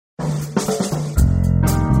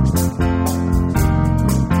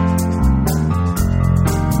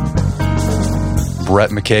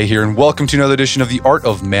Brett McKay here, and welcome to another edition of the Art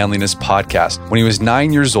of Manliness podcast. When he was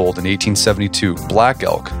 9 years old in 1872, Black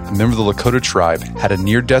Elk, a member of the Lakota tribe, had a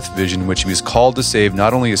near-death vision in which he was called to save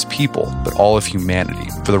not only his people, but all of humanity.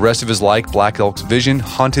 For the rest of his life, Black Elk's vision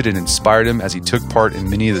haunted and inspired him as he took part in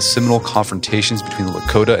many of the seminal confrontations between the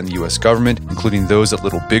Lakota and the U.S. government, including those at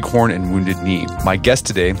Little Bighorn and Wounded Knee. My guest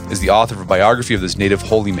today is the author of a biography of this native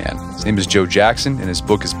holy man. His name is Joe Jackson, and his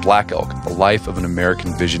book is Black Elk, The Life of an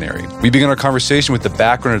American Visionary. We begin our conversation with the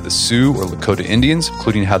background of the Sioux or Lakota Indians,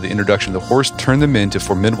 including how the introduction of the horse turned them into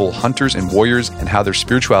formidable hunters and warriors and how their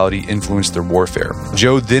spirituality influenced their warfare.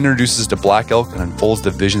 Joe then introduces us to Black Elk and unfolds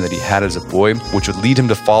the vision that he had as a boy, which would lead him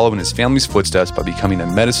to follow in his family's footsteps by becoming a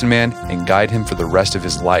medicine man and guide him for the rest of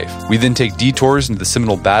his life. We then take detours into the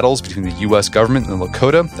seminal battles between the U.S. government and the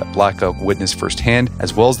Lakota that Black Elk witnessed firsthand,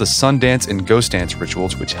 as well as the sun dance and ghost dance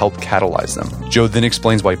rituals which helped catalyze them. Joe then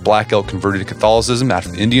explains why Black Elk converted to Catholicism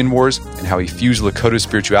after the Indian Wars and how he fused Lakota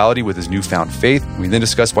spirituality with his newfound faith. We then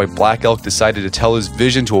discuss why Black Elk decided to tell his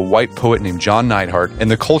vision to a white poet named John Neihardt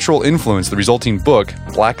and the cultural influence the resulting book,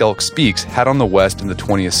 Black Elk Speaks, had on the West in the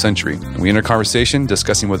 20th century. And we end our conversation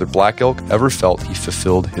discussing whether Black Elk ever felt he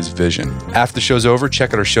fulfilled his vision. After the show's over,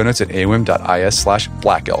 check out our show notes at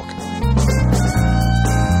aom.is/blackelk.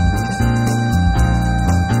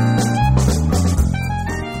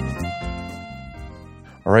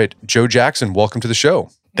 All right, Joe Jackson, welcome to the show.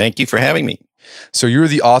 Thank you for having me. So you're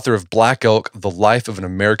the author of Black Elk, The Life of an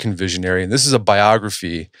American Visionary, and this is a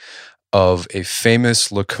biography of a famous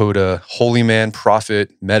Lakota holy man,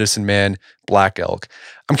 prophet, medicine man, Black Elk.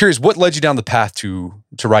 I'm curious, what led you down the path to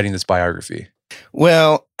writing this biography?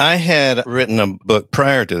 Well, I had written a book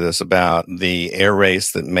prior to this about the air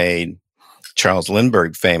race that made Charles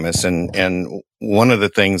Lindbergh famous, and one of the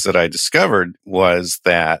things that I discovered was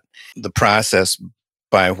that the process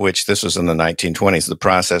by which, this was in the 1920s, the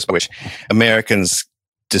process by which Americans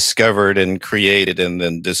discovered and created and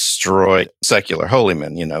then destroyed secular holy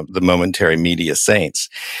men, the momentary media saints.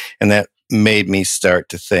 And that made me start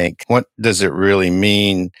to think, what does it really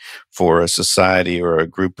mean for a society or a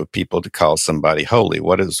group of people to call somebody holy?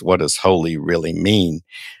 What does holy really mean?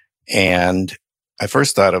 And I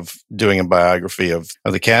first thought of doing a biography of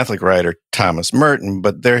the Catholic writer Thomas Merton,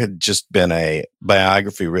 but there had just been a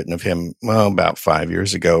biography written of him, about 5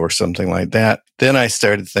 years ago or something like that. Then I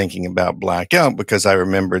started thinking about Black Elk because I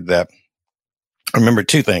remembered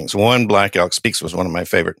two things. One, Black Elk Speaks was one of my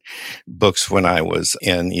favorite books when I was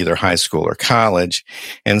in either high school or college.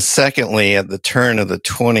 And secondly, at the turn of the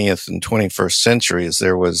 20th and 21st centuries,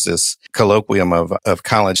 there was this colloquium of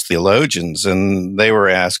college theologians, and they were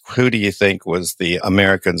asked, who do you think was the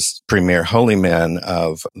American's premier holy man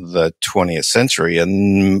of the 20th century?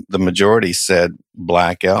 And the majority said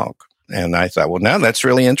Black Elk. And I thought, well, now that's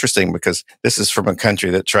really interesting because this is from a country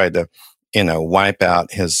that tried to wipe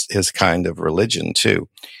out his kind of religion too.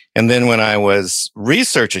 And then when I was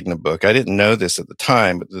researching the book, I didn't know this at the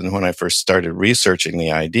time, but then when I first started researching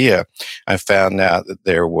the idea, I found out that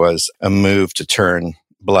there was a move to turn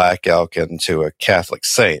Black Elk into a Catholic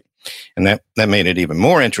saint. And that made it even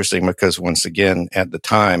more interesting because once again, at the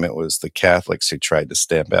time, it was the Catholics who tried to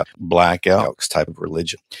stamp out Black Elk's type of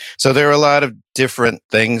religion. So there are a lot of different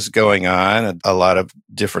things going on, a lot of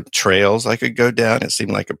different trails I could go down. It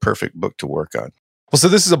seemed like a perfect book to work on. Well, so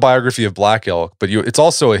this is a biography of Black Elk, but it's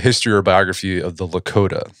also a history or biography of the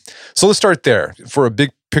Lakota. So let's start there. For a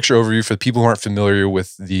big picture overview for the people who aren't familiar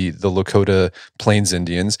with the Lakota Plains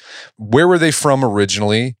Indians, where were they from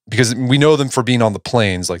originally? Because we know them for being on the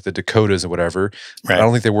plains, like the Dakotas and whatever. Right. I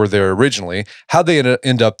don't think they were there originally. How'd they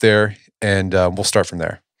end up there? And we'll start from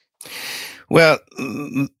there. Well,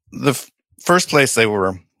 the first place they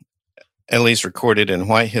were at least recorded in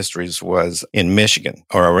white histories was in Michigan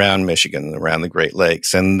or around Michigan, around the Great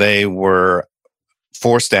Lakes. And they were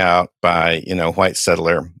forced out by, white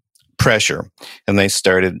settler pressure. And they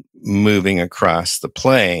started moving across the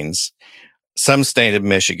plains. Some stayed in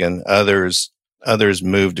Michigan, others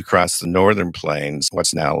moved across the northern plains,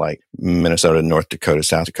 what's now like Minnesota, North Dakota,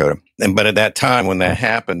 South Dakota. But at that time, when that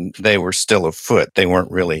happened, they were still afoot. They weren't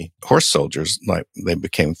really horse soldiers like they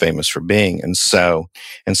became famous for being. And so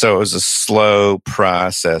it was a slow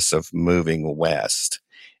process of moving west.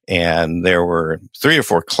 And there were 3 or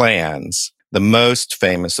 4 clans. The most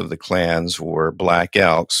famous of the clans were Black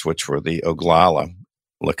Elks, which were the Oglala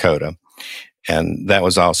Lakota. And that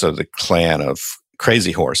was also the clan of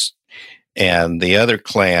Crazy Horse. And the other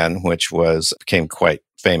clan, which became quite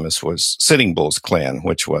famous, was Sitting Bull's clan,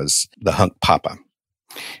 which was the Hunk Papa.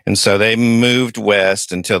 And so they moved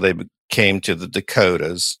west until they came to the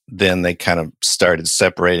Dakotas, then they kind of started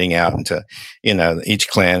separating out into, each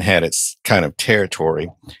clan had its kind of territory.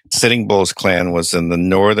 Sitting Bull's clan was in the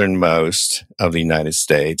northernmost of the United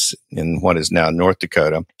States in what is now North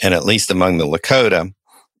Dakota. And at least among the Lakota,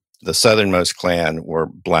 the southernmost clan were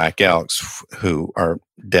Black Elks, who are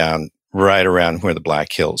down right around where the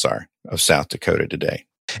Black Hills are of South Dakota today.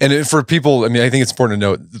 And for people, I mean, I think it's important to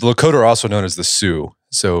note, the Lakota are also known as the Sioux.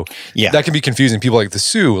 So that can be confusing. People like the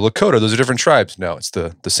Sioux, Lakota, those are different tribes. No, it's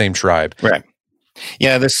the same tribe. Right.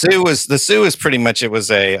 Yeah, the Sioux is pretty much, it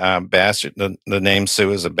was a bastard. The name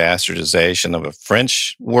Sioux is a bastardization of a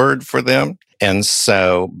French word for them. And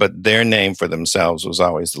so, but their name for themselves was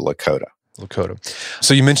always the Lakota.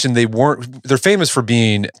 So you mentioned they're famous for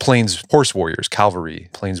being plains horse warriors, cavalry,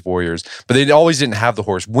 plains warriors, but they always didn't have the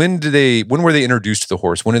horse. When were they introduced to the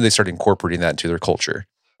horse? When did they start incorporating that into their culture?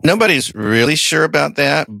 Nobody's really sure about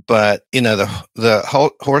that, but the whole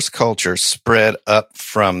horse culture spread up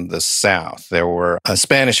from the south. There were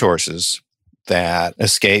Spanish horses that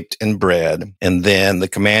escaped and bred, and then the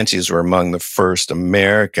Comanches were among the first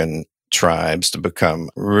American tribes to become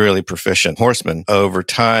really proficient horsemen. Over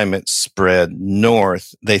time, it spread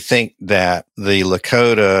north. They think that the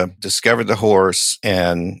Lakota discovered the horse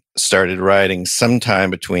and started riding sometime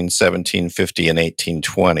between 1750 and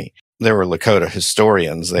 1820. There were Lakota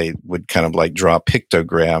historians. They would kind of like draw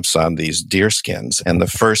pictographs on these deer skins. And the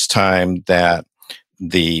first time that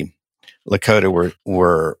the Lakota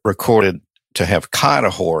were recorded to have caught a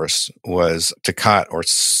horse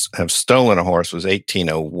have stolen a horse was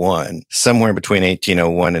 1801. Somewhere between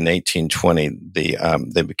 1801 and 1820,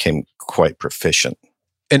 they became quite proficient.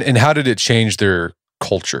 And how did it change their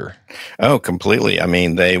culture? Oh, completely. I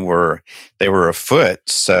mean, they were afoot.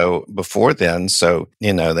 So before then,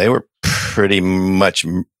 they were pretty much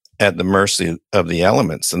at the mercy of the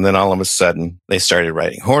elements. And then all of a sudden, they started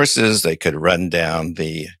riding horses. They could run down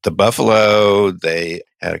the buffalo. They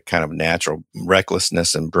had a kind of natural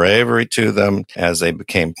recklessness and bravery to them. As they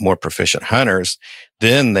became more proficient hunters,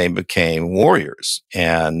 then they became warriors.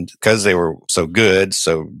 And because they were so good,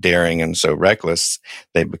 so daring, and so reckless,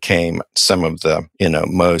 they became some of the,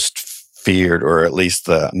 most feared, or at least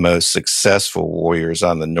the most successful warriors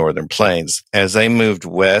on the northern plains. As they moved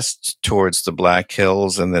west towards the Black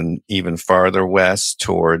Hills and then even farther west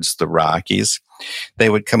towards the Rockies,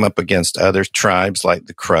 they would come up against other tribes like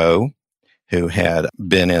the Crow, who had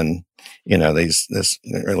been in, this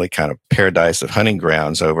really kind of paradise of hunting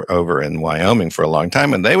grounds over in Wyoming for a long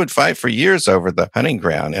time. And they would fight for years over the hunting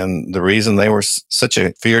ground. And the reason they were such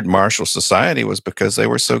a feared martial society was because they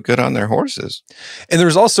were so good on their horses. And there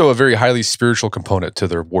was also a very highly spiritual component to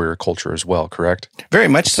their warrior culture as well, correct? Very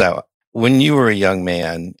much so. When you were a young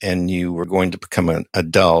man and you were going to become an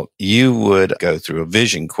adult, you would go through a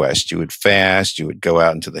vision quest. You would fast. You would go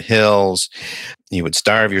out into the hills. You would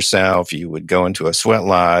starve yourself. You would go into a sweat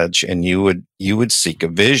lodge, and you would seek a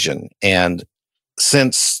vision. And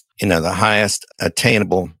since, the highest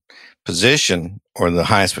attainable position or the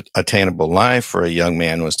highest attainable life for a young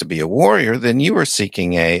man was to be a warrior, then you were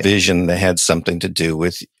seeking a vision that had something to do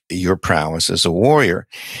with your prowess as a warrior.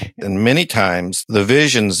 And many times the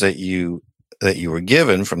visions that you were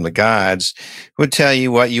given from the gods would tell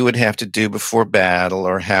you what you would have to do before battle,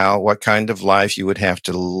 or what kind of life you would have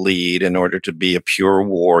to lead in order to be a pure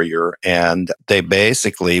warrior. And they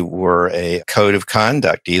basically were a code of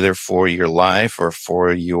conduct, either for your life or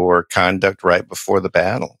for your conduct right before the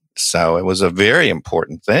battle. So it was a very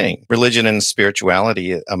important thing. Religion and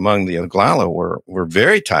spirituality among the Oglala were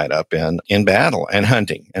very tied up in battle and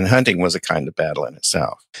hunting. And hunting was a kind of battle in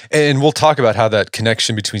itself. And we'll talk about how that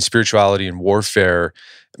connection between spirituality and warfare,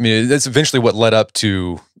 I mean, that's eventually what led up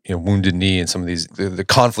to Wounded Knee and some of these the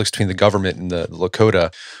conflicts between the government and the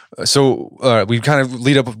Lakota. So we kind of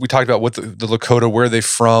we talked about what the Lakota, where they're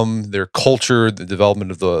from, their culture, the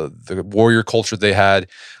development of the warrior culture they had.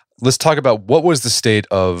 Let's talk about what was the state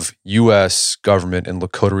of U.S. government and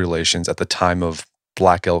Lakota relations at the time of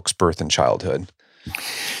Black Elk's birth and childhood.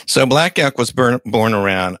 So Black Elk was born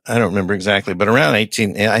around, I don't remember exactly, but around I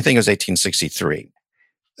think it was 1863.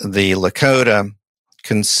 The Lakota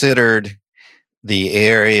considered the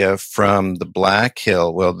area from the Black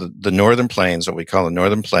Hill, the northern plains, what we call the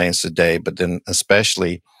northern plains today, but then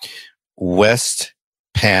especially west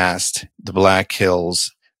past the Black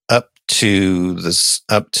Hills to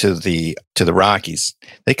the Rockies.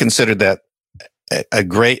 They considered that a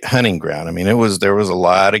great hunting ground. I mean, there was a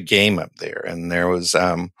lot of game up there, and there was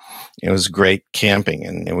it was great camping,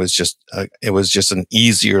 and it was just an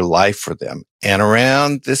easier life for them. And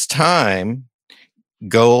around this time,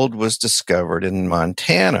 gold was discovered in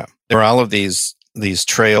Montana. There were all of these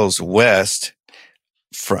trails west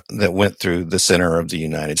that went through the center of the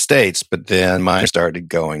United States. But then miners started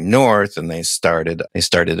going north, and they started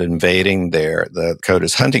invading the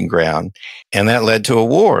Dakota's hunting ground, and that led to a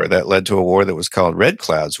war. That led to a war that was called Red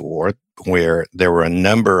Cloud's War, where there were a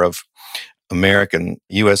number of American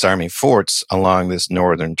U.S. Army forts along this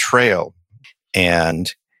northern trail,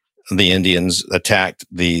 and the Indians attacked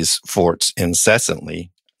these forts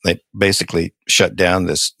incessantly. They basically shut down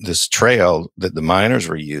this trail that the miners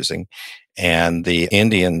were using, and the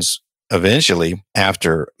Indians eventually,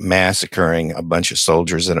 after massacring a bunch of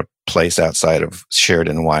soldiers in a place outside of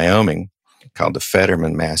Sheridan, Wyoming, called the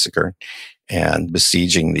Fetterman Massacre, and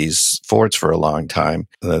besieging these forts for a long time,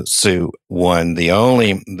 the Sioux won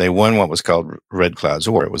what was called Red Cloud's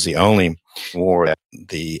War. It was the only war that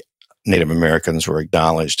the Native Americans were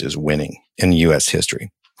acknowledged as winning in U.S.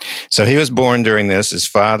 history. So he was born during this. His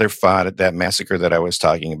father fought at that massacre that I was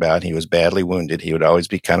talking about. He was badly wounded. He would always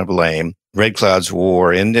be kind of lame. Red Cloud's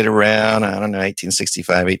War ended around, 1865,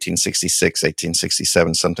 1866,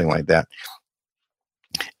 1867, something like that.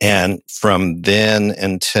 And from then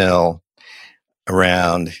until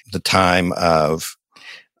around the time of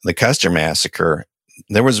the Custer Massacre,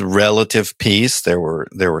 there was relative peace. There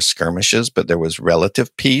were skirmishes, but there was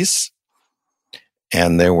relative peace.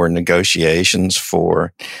 And there were negotiations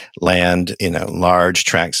for land, large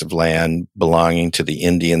tracts of land belonging to the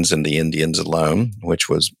Indians and the Indians alone, which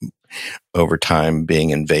was over time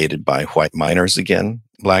being invaded by white miners again.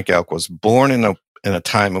 Black Elk was born in a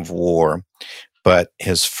time of war, but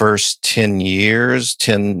his first 10 years,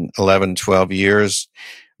 10, 11, 12 years,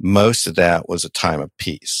 most of that was a time of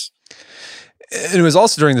peace. And it was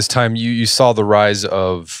also during this time you saw the rise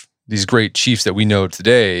of these great chiefs that we know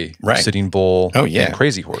today, right? Sitting Bull, and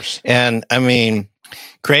Crazy Horse. And I mean,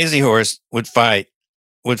 Crazy Horse would fight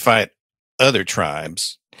other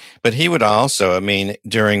tribes, but he would also,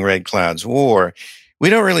 during Red Cloud's War, we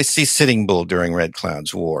don't really see Sitting Bull during Red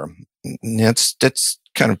Cloud's War. That's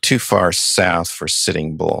kind of too far south for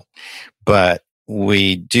Sitting Bull. But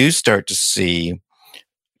we do start to see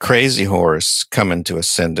Crazy Horse come into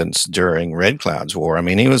ascendance during Red Cloud's War. I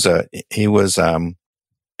mean, he was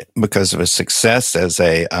because of his success as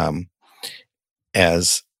a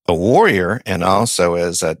warrior and also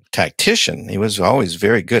as a tactician. He was always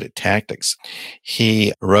very good at tactics.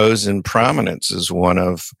 He rose in prominence as one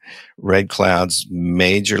of Red Cloud's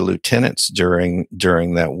major lieutenants during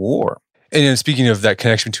that war. And speaking of that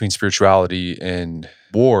connection between spirituality and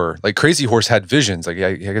war, like Crazy Horse had visions. Like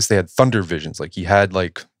I guess they had thunder visions. Like he had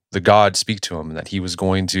like the God speak to him and that he was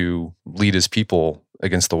going to lead his people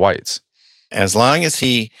against the whites. As long as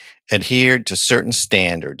he adhered to certain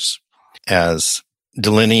standards as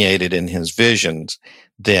delineated in his visions,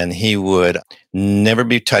 then he would never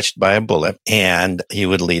be touched by a bullet, and he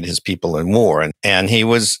would lead his people in war. And he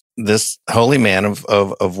was this holy man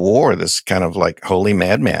of war, this kind of like holy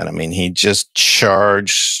madman. I mean, he just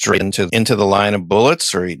charged straight into the line of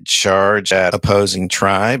bullets, or he'd charge at opposing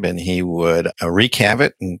tribe, and he would wreak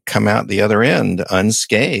havoc and come out the other end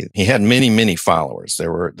unscathed. He had many, many followers.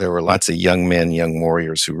 There were lots of young men, young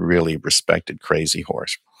warriors who really respected Crazy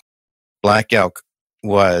Horse. Black Elk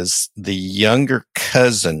was the younger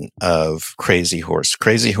cousin of Crazy Horse.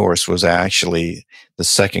 Crazy Horse was actually the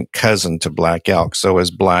second cousin to Black Elk. So as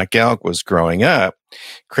Black Elk was growing up,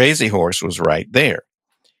 Crazy Horse was right there.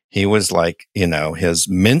 He was like, his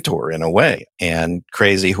mentor in a way. And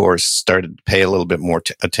Crazy Horse started to pay a little bit more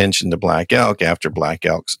attention to Black Elk after Black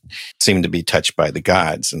Elk seemed to be touched by the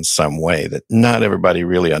gods in some way that not everybody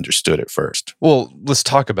really understood at first. Well, let's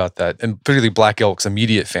talk about that, and particularly Black Elk's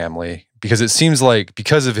immediate family. Because it seems like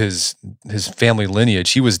because of his family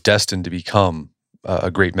lineage, he was destined to become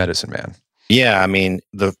a great medicine man. Yeah, I mean,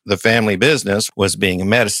 the family business was being a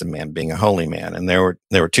medicine man, being a holy man. And there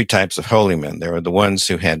were two types of holy men. There were the ones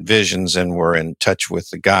who had visions and were in touch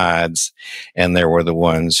with the gods, and there were the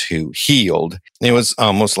ones who healed. It was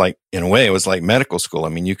almost like, in a way, it was like medical school. I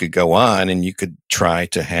mean, you could go on and you could try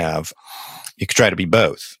to be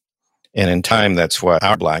both. And in time, that's what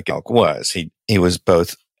our Black Elk was. He was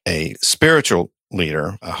both a spiritual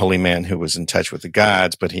leader, a holy man who was in touch with the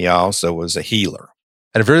gods, but he also was a healer.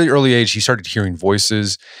 At a very early age, he started hearing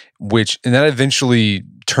voices, and that eventually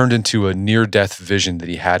turned into a near-death vision that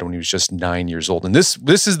he had when he was just 9 years old. And this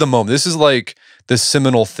is the moment. This is like the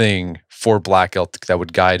seminal thing for Black Elk that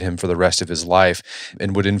would guide him for the rest of his life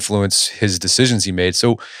and would influence his decisions he made.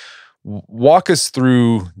 So walk us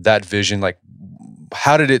through that vision. Like,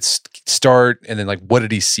 how did it start? And then like, what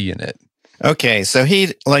did he see in it? Okay, so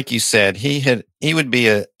he, like you said, he would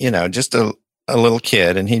be just a a little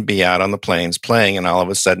kid, and he'd be out on the plains playing, and all of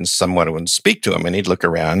a sudden someone would speak to him, and he'd look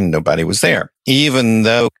around and nobody was there. Even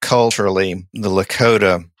though culturally the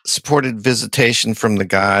Lakota supported visitation from the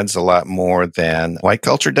gods a lot more than white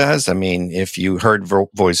culture does. I mean, if you heard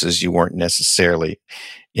voices, you weren't necessarily,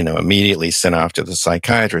 immediately sent off to the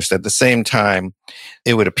psychiatrist. At the same time,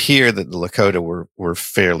 it would appear that the Lakota were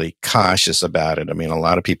fairly cautious about it. I mean, a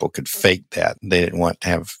lot of people could fake that. They didn't want to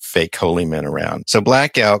have fake holy men around. So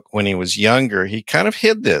Black Elk, when he was younger, he kind of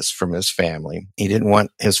hid this from his family. He didn't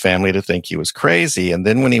want his family to think he was crazy. And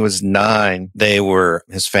then when he was 9,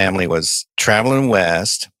 his family was traveling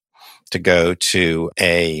west to go to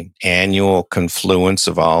a annual confluence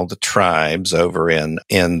of all the tribes over in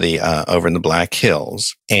the Black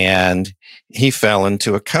Hills. And he fell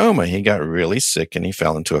into a coma. He got really sick and he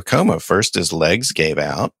fell into a coma. First, his legs gave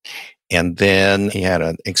out, and then he had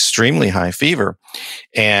an extremely high fever.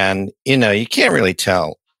 And, you can't really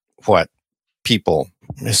tell what people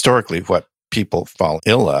fall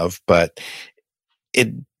ill of, but it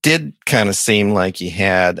did kind of seem like he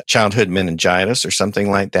had childhood meningitis or something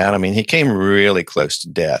like that. I mean, he came really close to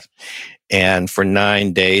death. And for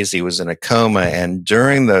 9 days, he was in a coma. And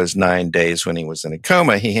during those 9 days when he was in a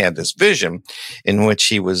coma, he had this vision in which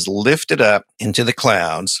he was lifted up into the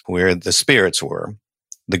clouds where the spirits were,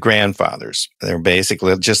 the grandfathers. They're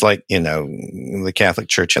basically just like, the Catholic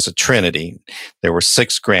Church has a Trinity. There were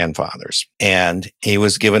 6 grandfathers. And he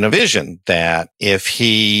was given a vision that if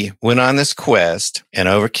he went on this quest and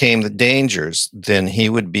overcame the dangers, then he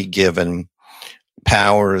would be given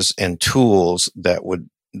powers and tools that would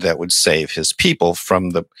save his people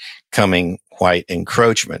from the coming white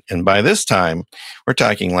encroachment. And by this time, we're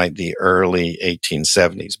talking like the early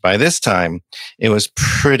 1870s. By this time, it was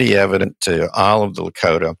pretty evident to all of the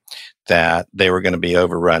Lakota that they were going to be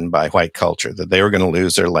overrun by white culture, that they were going to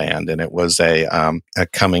lose their land, and it was a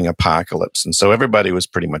coming apocalypse. And so everybody was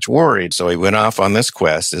pretty much worried. So he went off on this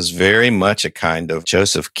quest. Is very much a kind of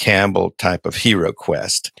Joseph Campbell type of hero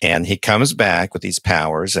quest. And he comes back with these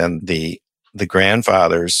powers, and the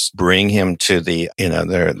grandfathers bring him to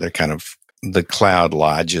they're kind of the cloud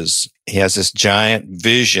lodges. He has this giant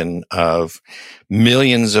vision of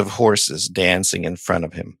millions of horses dancing in front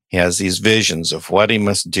of him. He has these visions of what he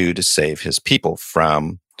must do to save his people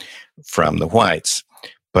from the whites.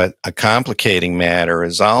 But a complicating matter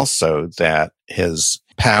is also that his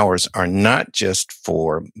powers are not just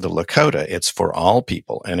for the Lakota, it's for all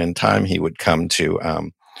people. And in time, he would come to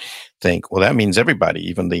think, well, that means everybody,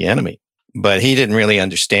 even the enemy. But he didn't really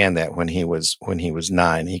understand that when he was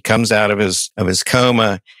 9. He comes out of his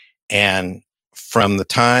coma, and from the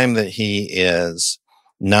time that he is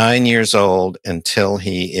 9 years old until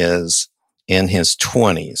he is in his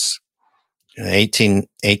 20s,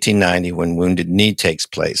 1890, when Wounded Knee takes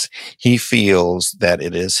place, he feels that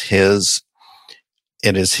it is his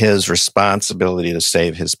responsibility to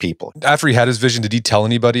save his people. After he had his vision, did he tell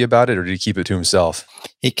anybody about it, or did he keep it to himself?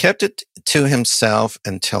 He kept it to himself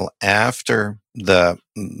until after the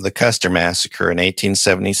Custer Massacre in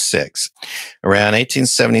 1876. Around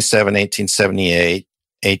 1877, 1878,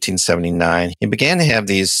 1879, he began to have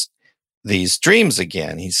these dreams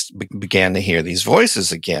again. He began to hear these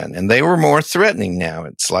voices again, and they were more threatening now.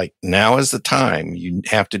 It's like, now is the time. You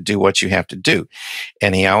have to do what you have to do.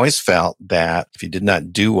 And he always felt that if he did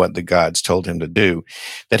not do what the gods told him to do,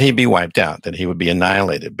 that he'd be wiped out, that he would be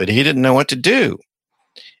annihilated. But he didn't know what to do.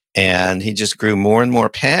 And he just grew more and more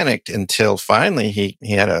panicked until finally he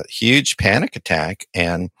had a huge panic attack,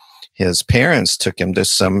 and his parents took him to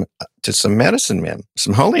some medicine men,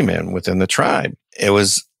 some holy men within the tribe. It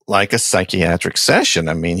was like a psychiatric session.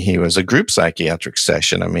 I mean, he was a group psychiatric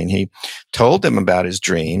session. I mean, he told them about his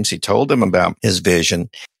dreams. He told them about his vision,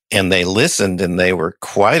 and they listened, and they were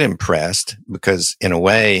quite impressed because in a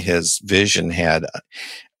way his vision had,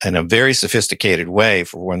 in a very sophisticated way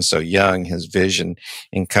for one so young, his vision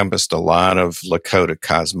encompassed a lot of Lakota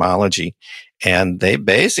cosmology. And they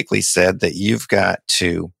basically said that you've got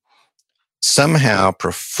to somehow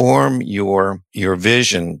perform your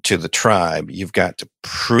vision to the tribe. You've got to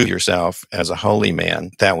prove yourself as a holy man.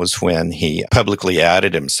 That was when he publicly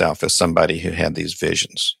outed himself as somebody who had these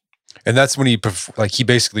visions. And that's when he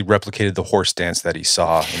basically replicated the horse dance that he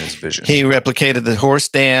saw in his vision. He replicated the horse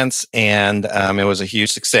dance, and it was a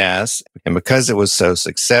huge success. And because it was so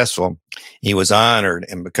successful, he was honored.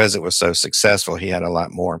 And because it was so successful, he had a lot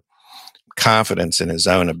more confidence in his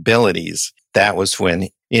own abilities. that was when,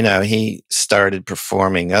 he started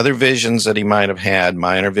performing other visions that he might have had,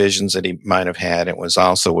 minor visions that he might have had. It was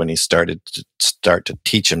also when he started to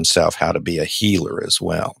teach himself how to be a healer as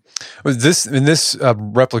well. This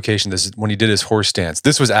replication, this is when he did his horse dance.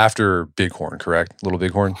 This was after Bighorn, correct? Little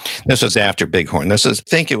Bighorn? This was after Bighorn. I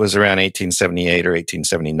think it was around 1878 or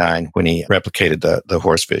 1879 when he replicated the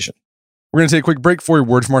horse vision. We're going to take a quick break for a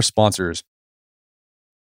word from our sponsors.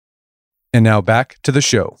 And now back to the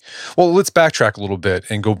show. Well, let's backtrack a little bit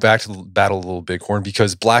and go back to the Battle of Little Bighorn,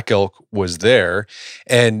 because Black Elk was there.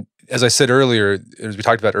 And as I said earlier, as we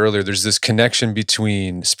talked about earlier, there's this connection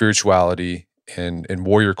between spirituality and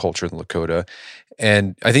warrior culture in Lakota.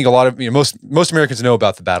 And I think a lot of, most Americans know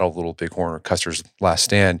about the Battle of Little Bighorn, or Custer's Last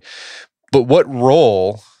Stand. But what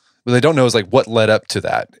they don't know is like what led up to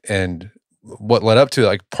that. And what led up to,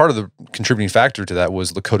 like, part of the contributing factor to that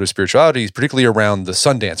was Lakota spirituality, particularly around the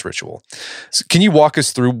Sundance ritual. So can you walk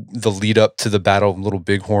us through the lead up to the Battle of Little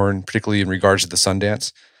Bighorn, particularly in regards to the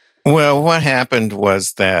Sundance? Well, what happened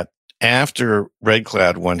was that after Red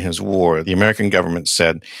Cloud won his war, the American government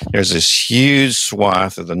said, there's this huge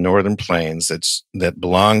swath of the northern plains that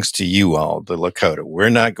belongs to you all, the Lakota. We're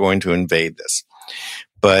not going to invade this.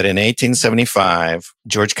 But in 1875,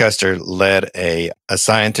 George Custer led a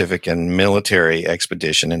scientific and military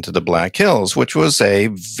expedition into the Black Hills, which was a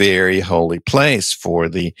very holy place for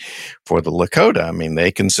the Lakota. I mean,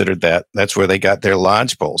 they considered that's where they got their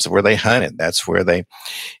lodgepoles, where they hunted. That's where the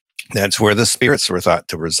spirits were thought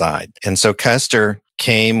to reside. And so Custer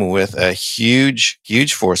came with a huge,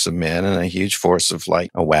 huge force of men and a huge force of,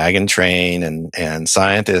 like, a wagon train and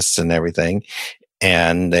scientists and everything.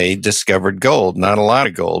 And they discovered gold. Not a lot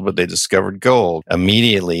of gold, but they discovered gold.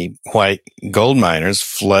 Immediately, white gold miners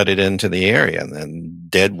flooded into the area. And then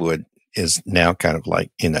Deadwood is now kind of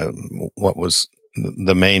like, what was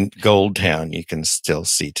the main gold town you can still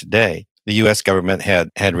see today. The U.S. government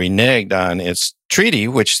had reneged on its treaty,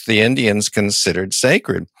 which the Indians considered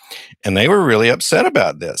sacred. And they were really upset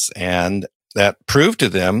about this. And that proved to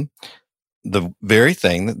them the very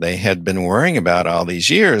thing that they had been worrying about all these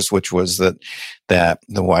years, which was that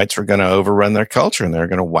the whites were going to overrun their culture and they're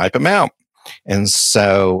going to wipe them out. And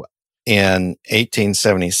so in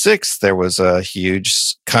 1876, there was a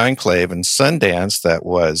huge conclave in Sundance that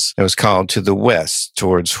was called to the west,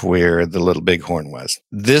 towards where the Little Bighorn was.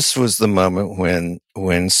 This was the moment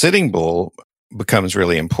when Sitting Bull becomes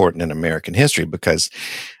really important in American history, because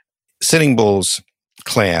Sitting Bull's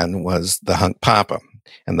clan was the Hunkpapa.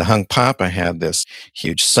 And the Hunkpapa had this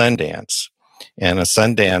huge Sundance. And a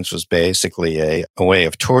Sundance was basically a way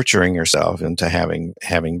of torturing yourself into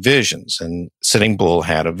having visions. And Sitting Bull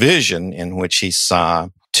had a vision in which he saw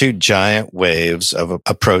two giant waves of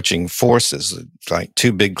approaching forces, like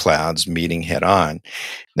two big clouds meeting head on.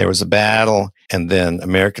 There was a battle, and then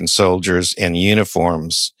American soldiers in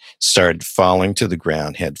uniforms started falling to the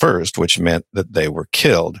ground head first, which meant that they were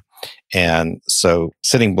killed. And so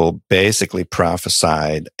Sitting Bull basically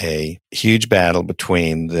prophesied a huge battle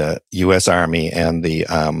between the U.S. Army and the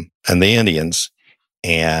Indians.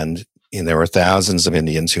 And there were thousands of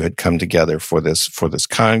Indians who had come together for this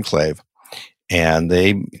conclave. And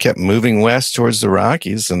they kept moving west towards the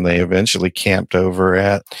Rockies, and they eventually camped over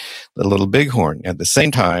at the Little Bighorn. At the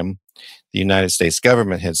same time, the United States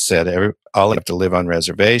government had said all have to live on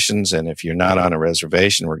reservations, and if you're not on a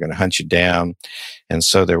reservation, we're going to hunt you down. And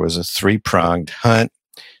so there was a three-pronged hunt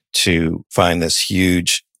to find this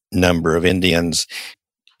huge number of Indians.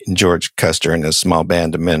 George Custer and his small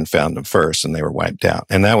band of men found them first, and they were wiped out.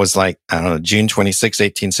 And that was like, I don't know, June 26,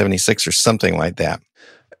 1876 or something like that.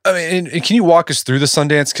 I mean, and can you walk us through the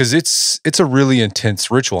Sundance? Because it's a really intense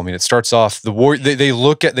ritual. I mean, it starts off the war.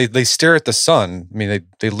 They stare at the sun. I mean,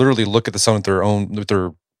 they literally look at the sun with their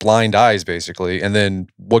blind eyes, basically. And then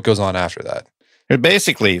what goes on after that? There are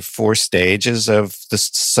basically 4 stages of the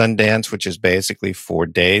Sundance, which is basically 4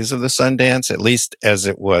 days of the Sundance, at least as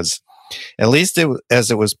it was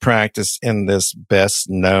practiced in this best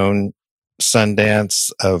known Sundance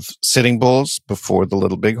of Sitting Bulls before the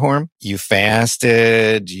Little Bighorn. You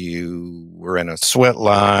fasted, you were in a sweat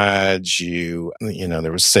lodge,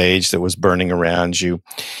 there was sage that was burning around you.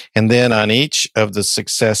 And then on each of the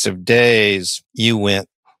successive days, you went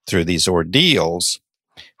through these ordeals,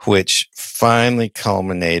 which finally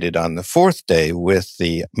culminated on the 4th day with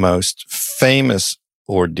the most famous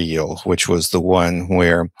ordeal, which was the one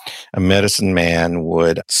where a medicine man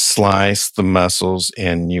would slice the muscles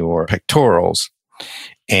in your pectorals,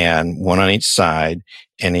 and one on each side,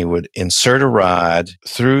 and he would insert a rod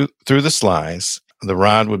through the slice. The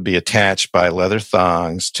rod would be attached by leather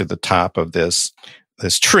thongs to the top of this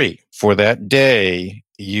tree. For that day,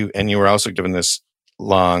 you were also given this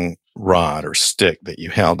long rod or stick that you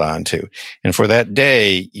held onto. And for that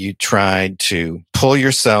day, you tried to pull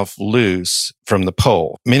yourself loose from the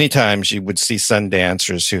pole. Many times you would see sun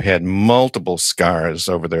dancers who had multiple scars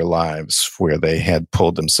over their lives where they had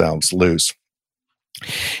pulled themselves loose.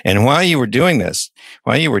 And while you were doing this,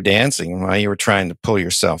 while you were dancing, while you were trying to pull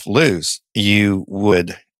yourself loose, you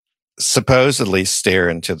would supposedly stare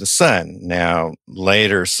into the sun. Now,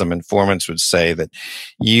 later, some informants would say that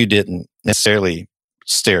you didn't necessarily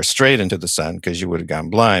stare straight into the sun because you would have gone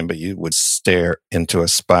blind, but you would stare into a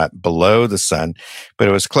spot below the sun. But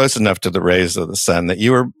it was close enough to the rays of the sun that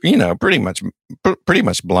you were, pretty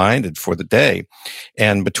much blinded for the day.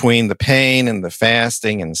 And between the pain and the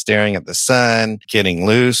fasting and staring at the sun, getting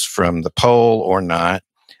loose from the pole or not,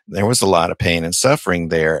 there was a lot of pain and suffering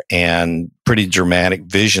there, and pretty dramatic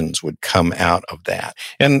visions would come out of that.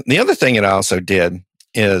 And the other thing it also did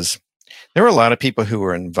is there were a lot of people who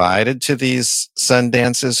were invited to these sun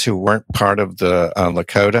dances who weren't part of the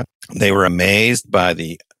Lakota. They were amazed by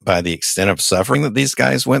the extent of suffering that these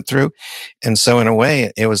guys went through. And so in a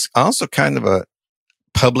way, it was also kind of a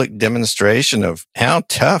public demonstration of how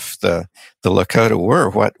tough the Lakota were,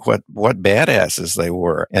 what badasses they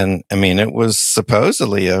were. And I mean, it was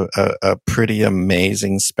supposedly a pretty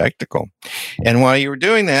amazing spectacle. And while you were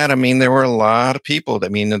doing that, I mean, there were a lot of people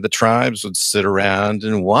the tribes would sit around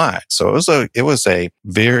and watch. So it was a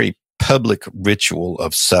very public ritual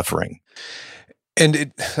of suffering.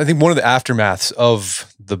 And I think one of the aftermaths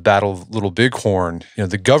of the Battle of Little Bighorn,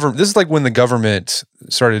 the government, this is like when the government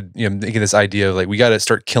started, making this idea of like, we got to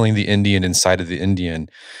start killing the Indian inside of the Indian.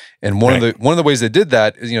 And one of the ways they did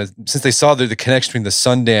that is, since they saw the connection between the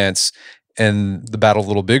Sundance and the Battle of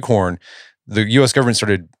Little Bighorn, the U.S. government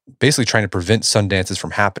started basically trying to prevent sun dances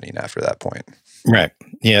from happening after that point. Right.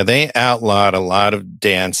 Yeah, they outlawed a lot of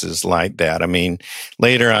dances like that. I mean,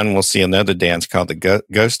 later on, we'll see another dance called the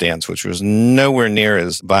ghost dance, which was nowhere near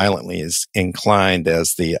as violently as inclined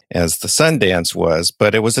as the sun dance was,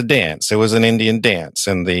 but it was a dance. It was an Indian dance,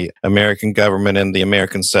 and the American government and the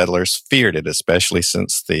American settlers feared it, especially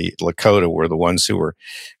since the Lakota were the ones who were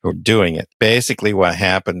doing it. Basically, what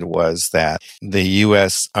happened was that the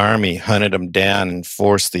U.S. Army hunted them down and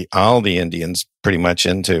forced all the Indians pretty much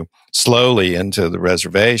slowly into the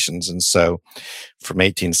reservations. And so from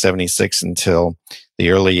 1876 until the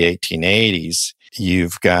early 1880s,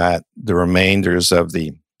 you've got the remainders of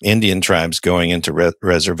the Indian tribes going into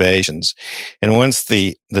reservations. And once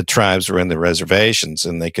the tribes were in the reservations,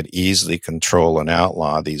 and they could easily control and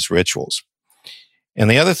outlaw these rituals. And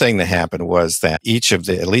the other thing that happened was that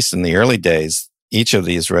at least in the early days, each of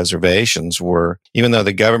these reservations were, even though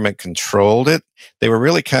the government controlled it, they were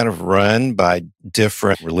really kind of run by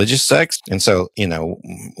different religious sects. And so,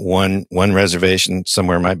 one reservation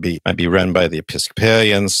somewhere might be run by the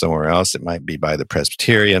Episcopalians, somewhere else it might be by the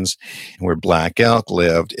Presbyterians. And where Black Elk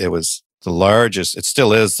lived, it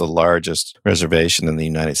still is the largest reservation in the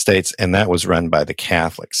United States, and that was run by the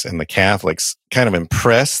Catholics. And the Catholics kind of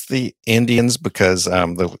impressed the Indians because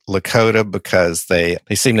the Lakota, because they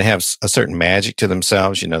seem to have a certain magic to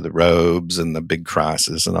themselves, the robes and the big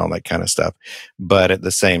crosses and all that kind of stuff. But at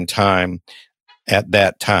the same time, at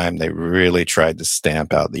that time, they really tried to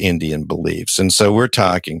stamp out the Indian beliefs. And so we're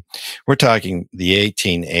talking the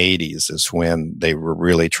 1880s is when they were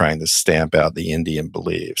really trying to stamp out the Indian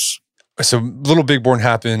beliefs. So Little Bighorn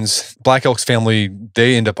happens. Black Elk's family,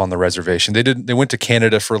 they end up on the reservation. They went to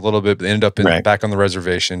Canada for a little bit, but they ended up back on the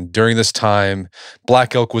reservation. During this time,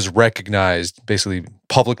 Black Elk was recognized basically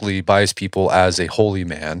publicly by his people as a holy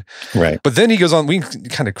man. Right. But then he goes on, this is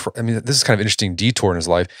kind of an interesting detour in his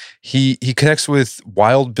life. He connects with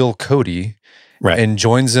Wild Bill Cody, and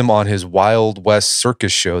joins him on his Wild West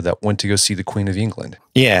circus show that went to go see the Queen of England.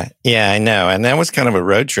 Yeah, I know. And that was kind of a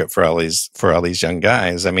road trip for all these young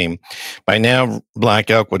guys. I mean, by now, Black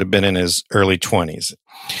Elk would have been in his early 20s.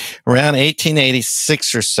 Around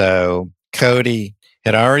 1886 or so, Cody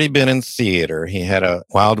had already been in theater. He had a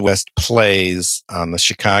Wild West plays on the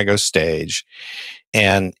Chicago stage.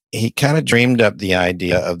 And he kind of dreamed up the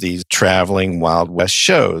idea of these traveling Wild West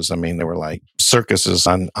shows. I mean, they were like circuses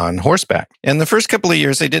on horseback. And the first couple of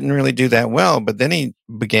years, they didn't really do that well. But then he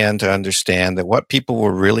began to understand that what people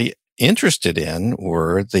were really interested in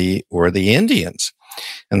were the Indians.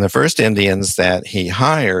 And the first Indians that he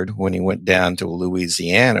hired when he went down to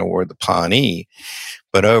Louisiana were the Pawnee.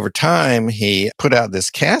 But over time, he put out this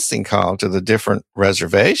casting call to the different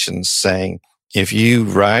reservations saying, if you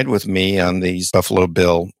ride with me on these Buffalo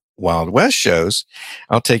Bill Wild West shows,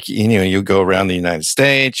 I'll take you, you'll go around the United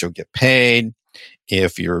States, you'll get paid.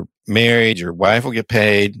 If you're married, your wife will get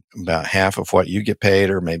paid about half of what you get paid,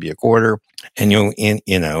 or maybe a quarter. And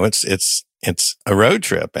it's it's a road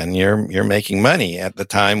trip and you're making money at the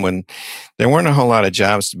time when there weren't a whole lot of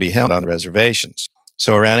jobs to be held on reservations.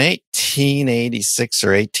 So around 1886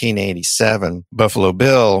 or 1887, Buffalo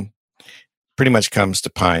Bill pretty much comes to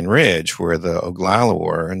Pine Ridge where the Oglala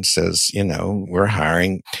were and says, we're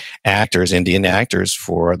hiring actors, Indian actors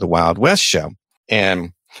for the Wild West show.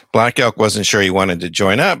 And Black Elk wasn't sure he wanted to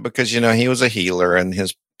join up because, he was a healer and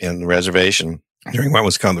in the reservation during what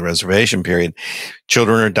was called the reservation period,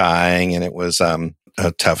 children are dying and it was a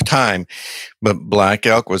tough time. But Black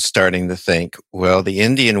Elk was starting to think, well, the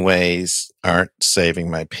Indian ways aren't saving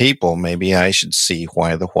my people. Maybe I should see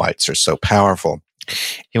why the whites are so powerful.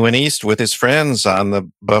 He went east with his friends on the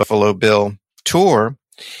Buffalo Bill tour,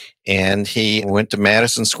 and he went to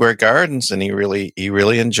Madison Square Gardens, and he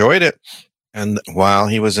really enjoyed it. And while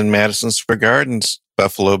he was in Madison Square Gardens,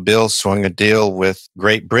 Buffalo Bill swung a deal with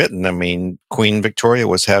Great Britain. I mean, Queen Victoria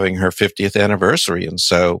was having her 50th anniversary, and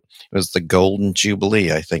so it was the Golden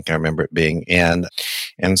Jubilee, I think I remember it being. And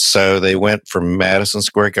so they went from Madison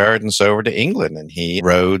Square Gardens over to England, and he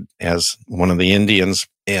rode as one of the Indians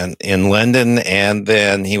in London. And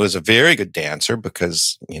then he was a very good dancer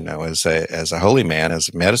because, as a holy man, as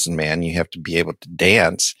a medicine man, you have to be able to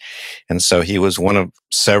dance. And so he was one of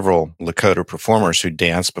several Lakota performers who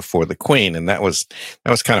danced before the Queen. And that was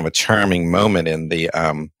kind of a charming moment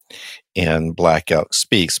in Black Elk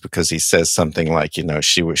Speaks, because he says something like,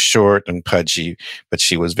 she was short and pudgy, but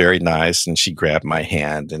she was very nice, and she grabbed my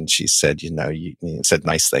hand and she said, you said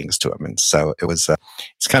nice things to him. And so it was,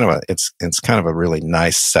 it's kind of a really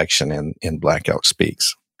nice section in Black Elk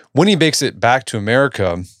Speaks. When he makes it back to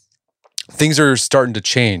America, things are starting to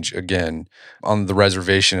change again on the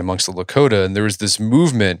reservation amongst the Lakota, and there was this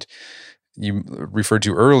movement you referred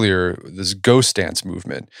to earlier, this ghost dance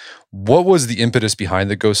movement. What was the impetus behind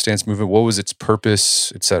the ghost dance movement? What was its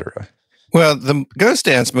purpose, et cetera? Well, the ghost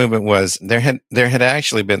dance movement was there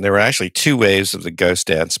were actually two waves of the ghost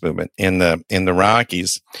dance movement in the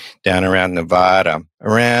Rockies down around Nevada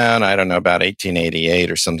around, I don't know, about 1888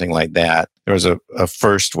 or something like that. There was a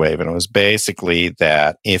first wave, and it was basically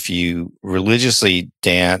that if you religiously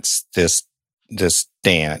dance this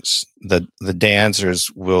dance, the dancers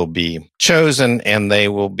will be chosen and they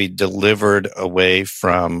will be delivered away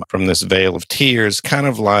from this veil of tears, kind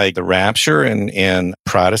of like the rapture in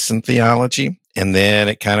Protestant theology. And then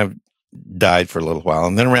it kind of died for a little while.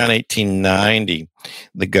 And then around 1890,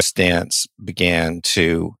 the ghost dance began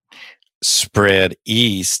to spread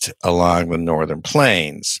east along the northern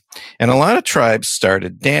plains. And a lot of tribes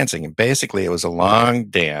started dancing. And basically, it was a long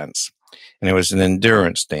dance, and it was an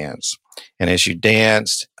endurance dance. And as you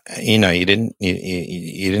danced, you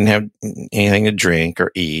didn't have anything to drink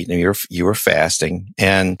or eat, and you were fasting.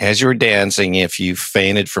 And as you were dancing, if you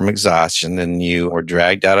fainted from exhaustion, then you were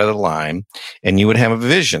dragged out of the line, and you would have a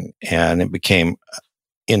vision, and it became,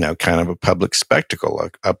 kind of a public spectacle,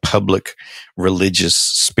 a public religious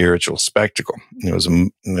spiritual spectacle. There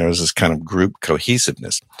was this kind of group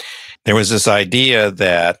cohesiveness. There was this idea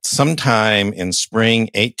that sometime in spring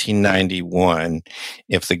 1891,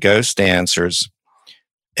 if the ghost dancers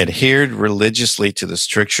adhered religiously to the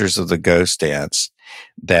strictures of the ghost dance,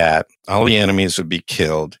 that all the enemies would be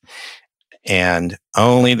killed and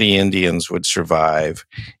only the Indians would survive.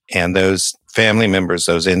 And those family members,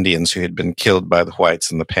 those Indians who had been killed by the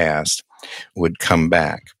whites in the past, would come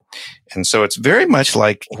back. And so it's very much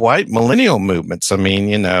like white millennial movements. I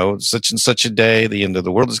mean, such and such a day, the end of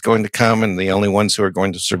the world is going to come, and the only ones who are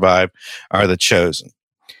going to survive are the chosen.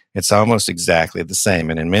 It's almost exactly the same.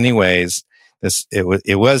 And in many ways,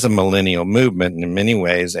 it was a millennial movement, and in many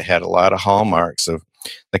ways, it had a lot of hallmarks of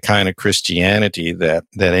the kind of Christianity that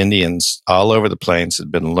Indians all over the plains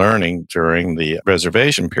had been learning during the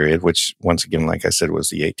reservation period, which, once again, like I said, was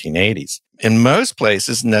the 1880s. In most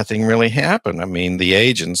places, nothing really happened. I mean, the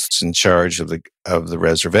agents in charge of the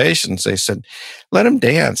reservations, they said, let them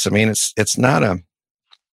dance. I mean, it's not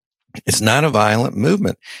a violent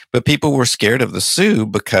movement, but people were scared of the Sioux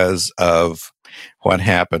because of what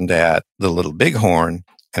happened at the Little Bighorn.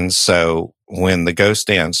 And so when the ghost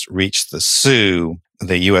dance reached the Sioux,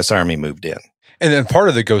 the U.S. Army moved in. And then part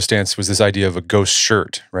of the ghost dance was this idea of a ghost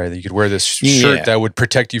shirt, right? That you could wear this shirt that would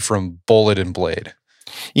protect you from bullet and blade.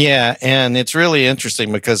 Yeah, and it's really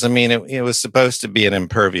interesting because, I mean, it was supposed to be an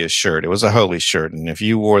impervious shirt. It was a holy shirt. And if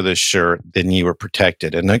you wore this shirt, then you were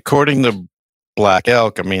protected. And according to Black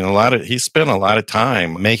Elk, I mean, he spent a lot of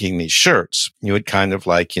time making these shirts. You would kind of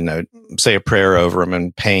like, say a prayer over them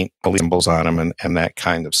and paint symbols on them and that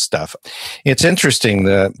kind of stuff. It's interesting,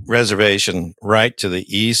 the reservation right to the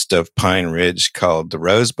east of Pine Ridge called the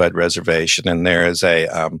Rosebud Reservation, and there is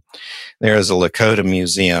a Lakota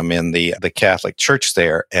museum in the Catholic Church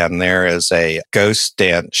there, and there is a ghost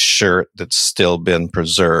dance shirt that's still been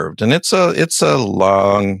preserved. And it's a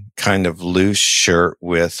long kind of loose shirt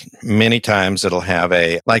with many times it'll have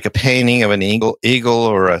a painting of an eagle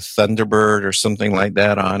or a thunderbird or something like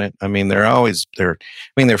that on it. I mean,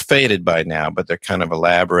 they're faded by now, but they're kind of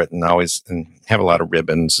elaborate and have a lot of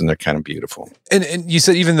ribbons, and they're kind of beautiful. And you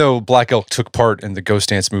said even though Black Elk took part in the ghost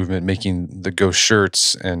dance movement, making the ghost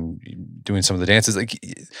shirts and doing some of the dances, like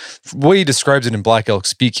the way he describes it in Black Elk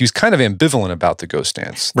Speaks, he was kind of ambivalent about the ghost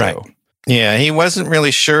dance, though. Right. Yeah, he wasn't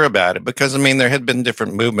really sure about it because, I mean, there had been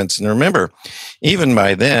different movements. And remember, even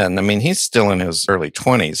by then, I mean, he's still in his early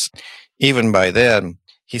 20s. Even by then,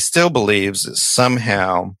 he still believes that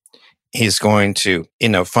somehow he's going to,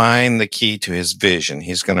 find the key to his vision.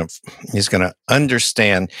 He's going to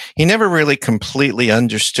understand. He never really completely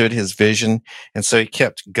understood his vision. And so he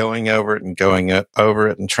kept going over it and going over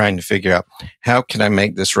it and trying to figure out, how can I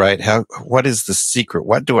make this right? What is the secret?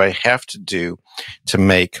 What do I have to do to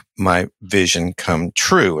make my vision come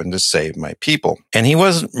true and to save my people? And he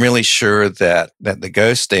wasn't really sure that the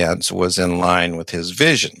ghost dance was in line with his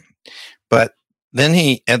vision. But then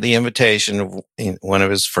he, at the invitation of one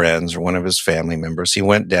of his friends or one of his family members, he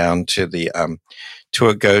went down to to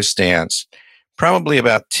a ghost dance, probably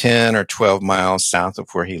about 10 or 12 miles south of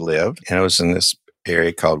where he lived. And it was in this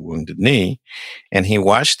area called Wounded Knee. And he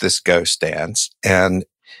watched this ghost dance. And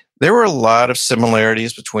there were a lot of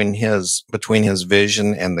similarities between his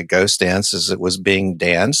vision and the ghost dance as it was being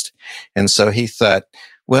danced. And so he thought,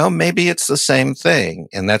 well, maybe it's the same thing.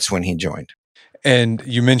 And that's when he joined. And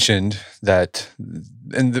you mentioned that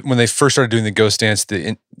when they first started doing the ghost dance,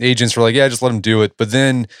 the agents were like, yeah, just let them do it. But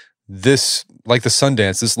then this, like the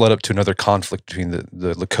Sundance, this led up to another conflict between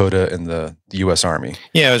the Lakota and the U.S. Army.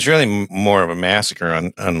 Yeah, it was really more of a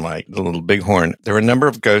massacre, unlike the Little Bighorn. There were a number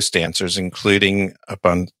of ghost dancers, including up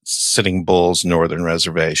on Sitting Bull's northern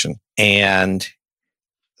reservation. And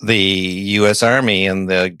the U.S. Army and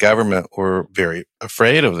the government were very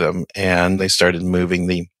afraid of them, and they started moving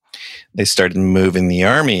the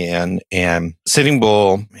army in, and Sitting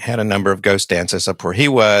Bull had a number of ghost dances up where he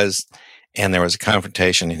was, and there was a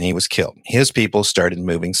confrontation and he was killed. His people started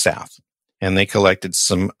moving south, and they collected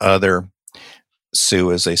some other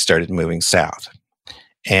Sioux as they started moving south.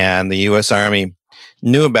 And the U.S. Army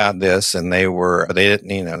knew about this, and they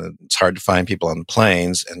didn't, it's hard to find people on the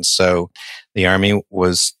plains. And so the Army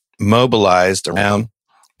was mobilized around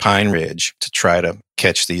Pine Ridge to try to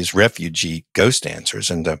catch these refugee ghost dancers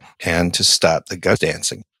and to stop the ghost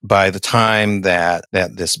dancing. By the time that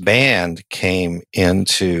this band came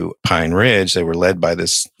into Pine Ridge, they were led by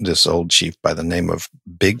this old chief by the name of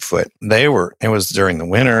Bigfoot. It was during the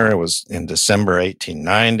winter. It was in December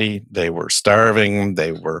 1890. They were starving.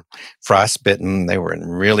 They were frostbitten. They were in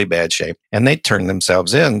really bad shape. And they turned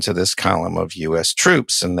themselves into this column of U.S.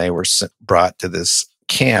 troops, and they were brought to this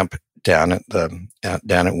camp down at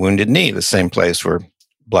Wounded Knee, the same place where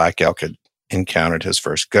Black Elk had encountered his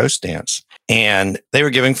first ghost dance. And they were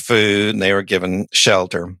given food and they were given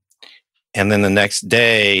shelter. And then the next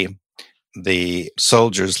day, the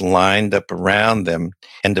soldiers lined up around them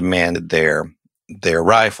and demanded their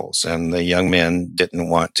rifles. And the young men didn't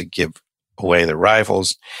want to give away their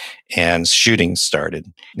rifles, and shooting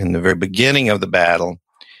started. In the very beginning of the battle,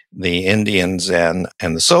 the Indians and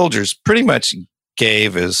the soldiers pretty much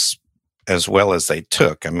gave as well as they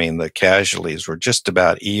took. I mean, the casualties were just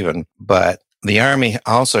about even, but the Army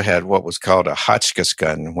also had what was called a Hotchkiss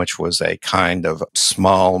gun, which was a kind of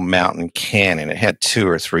small mountain cannon. It had 2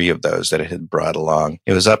 or 3 of those that it had brought along.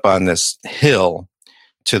 It was up on this hill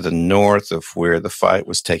to the north of where the fight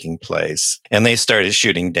was taking place. And they started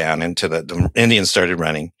shooting down into the Indians started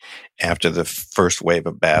running after the first wave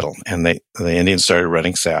of battle. And the Indians started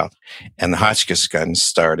running south, and the Hotchkiss guns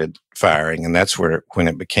started firing. And that's when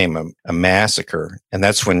it became a massacre. And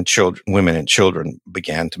that's when women and children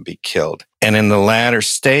began to be killed. And in the latter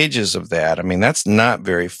stages of that, I mean, that's not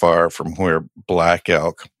very far from where Black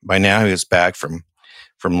Elk, by now he was back from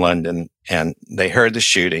London, and they heard the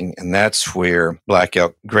shooting, and that's where Black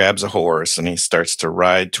Elk grabs a horse and he starts to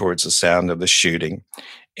ride towards the sound of the shooting,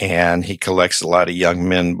 and he collects a lot of young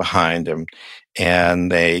men behind him,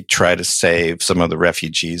 and they try to save some of the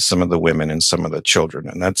refugees, some of the women, and some of the children.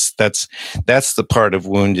 And that's the part of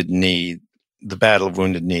Wounded Knee, the Battle of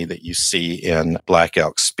Wounded Knee, that you see in Black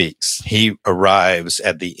Elk Speaks. He arrives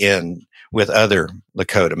at the end with other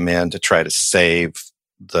Lakota men to try to save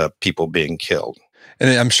the people being killed. And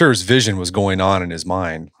I'm sure his vision was going on in his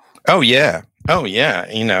mind. Oh, yeah. Oh,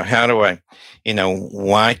 yeah. How do I,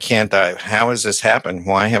 why can't I, how has this happened?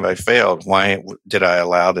 Why have I failed? Why did I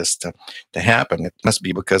allow this to happen? It must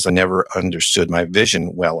be because I never understood my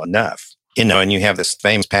vision well enough. And you have this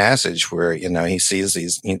famous passage where, he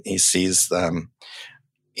sees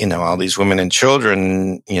all these women and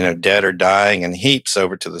children, dead or dying in heaps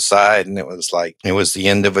over to the side. And it was the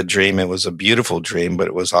end of a dream. It was a beautiful dream, but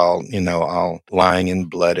it was all, all lying in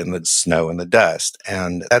blood in the snow and the dust.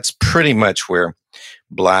 And that's pretty much where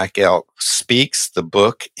Black Elk Speaks, the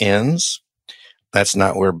book, ends. That's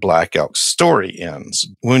not where Black Elk's story ends.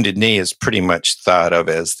 Wounded Knee is pretty much thought of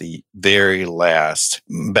as the very last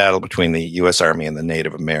battle between the U.S. Army and the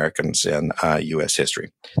Native Americans in U.S.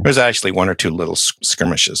 history. There's actually one or two little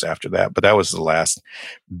skirmishes after that, but that was the last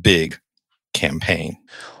big campaign.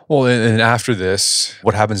 Well, and after this,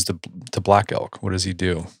 what happens to Black Elk? What does he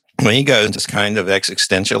do? Well, he goes into this kind of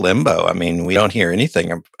existential limbo. I mean, we don't hear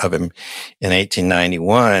anything of him in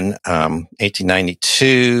 1891.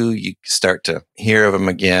 1892, you start to hear of him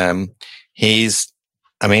again.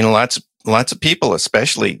 Lots of people,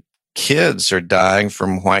 especially kids, are dying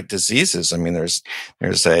from white diseases. I mean, there's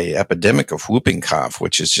a epidemic of whooping cough,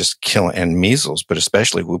 which is just killing, and measles, but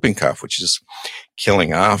especially whooping cough, which is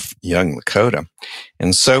killing off young Lakota.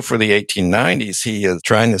 And so for the 1890s, he is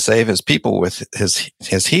trying to save his people with his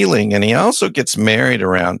healing. And he also gets married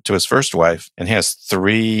around to his first wife and has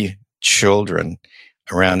 3 children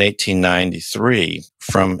around 1893.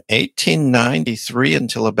 From 1893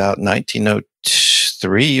 until about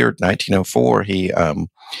 1903 or 1904,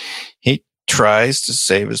 he tries to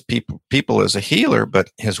save his people as a healer, but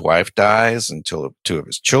his wife dies until 2 of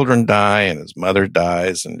his children die, and his mother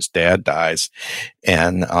dies, and his dad dies,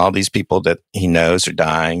 and all these people that he knows are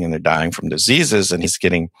dying, and they're dying from diseases, and he's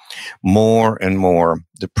getting more and more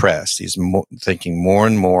depressed. He's thinking more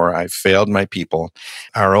and more, I've failed my people.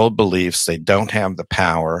 Our old beliefs, they don't have the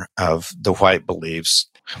power of the white beliefs.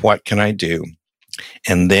 What can I do?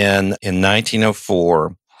 And then in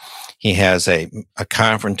 1904, he has a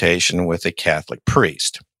confrontation with a Catholic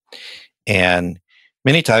priest. And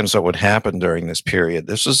many times what would happen during this period,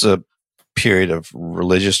 this was a period of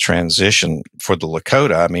religious transition for the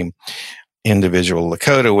Lakota. I mean, individual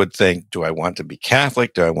Lakota would think, do I want to be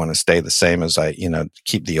Catholic? Do I want to stay the same as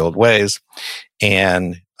keep the old ways?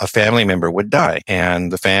 And a family member would die,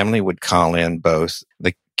 and the family would call in both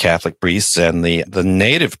the Catholic priests and the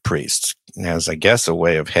native priests as, I guess, a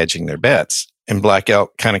way of hedging their bets. And Black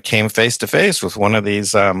Elk kind of came face to face with one of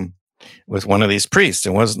these priests.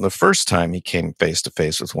 It wasn't the first time he came face to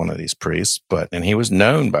face with one of these priests, and he was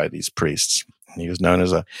known by these priests. He was known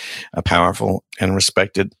as a powerful and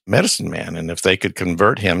respected medicine man. And if they could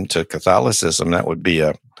convert him to Catholicism, that would be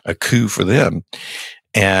a coup for them.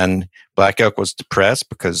 And Black Elk was depressed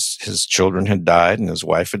because his children had died and his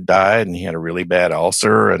wife had died, and he had a really bad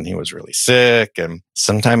ulcer and he was really sick. And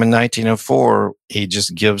sometime in 1904, he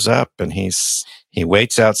just gives up, and he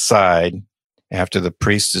waits outside after the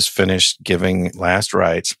priest is finished giving last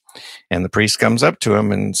rites. And the priest comes up to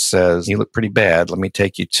him and says, "You look pretty bad. Let me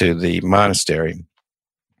take you to the monastery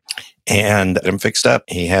and get him fixed up."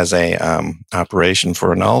 He has a operation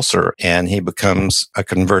for an ulcer, and he becomes a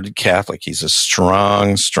converted Catholic. He's a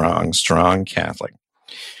strong Catholic.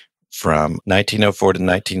 From 1904 to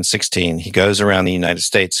 1916, he goes around the United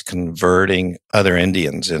States converting other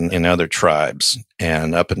Indians in other tribes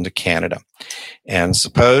and up into Canada. And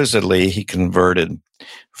supposedly he converted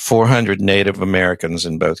 400 Native Americans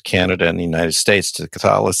in both Canada and the United States to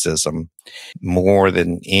Catholicism, more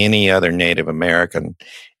than any other Native American.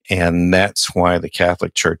 And that's why the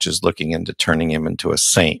Catholic Church is looking into turning him into a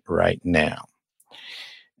saint right now.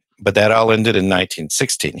 But that all ended in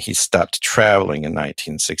 1916. He stopped traveling in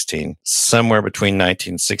 1916. Somewhere between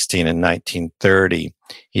 1916 and 1930,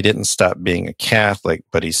 he didn't stop being a Catholic,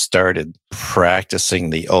 but he started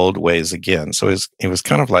practicing the old ways again. So he was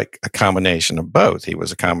kind of like a combination of both. He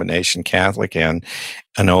was a combination Catholic and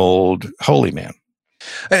an old holy man.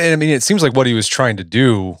 And I mean, it seems like what he was trying to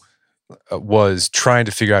do was trying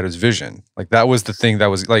to figure out his vision. Like that was the thing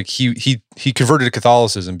that was like, he converted to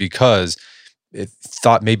Catholicism because it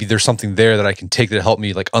thought maybe there's something there that I can take that help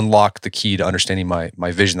me like unlock the key to understanding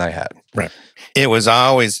my vision I had. Right. It was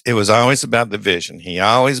always about the vision. He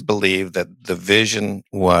always believed that the vision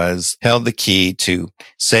held the key to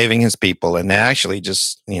saving his people, and actually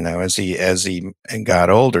just, as he got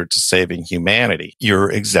older, to saving humanity. You're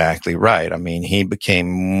exactly right. I mean, he became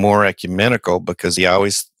more ecumenical because he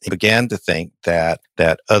always he began to think that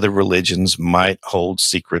other religions might hold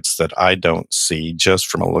secrets that I don't see just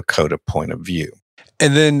from a Lakota point of view.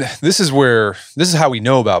 And then this is how we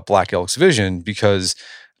know about Black Elk's vision, because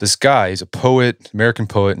this guy, he's a poet, American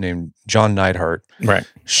poet named John Neihardt,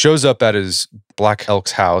 right, shows up at his Black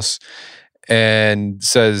Elk's house and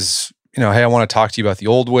says, hey, I want to talk to you about the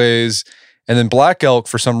old ways. And then Black Elk,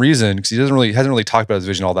 for some reason, because he hasn't really talked about his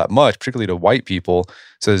vision all that much, particularly to white people,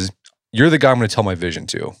 says, "You're the guy I'm going to tell my vision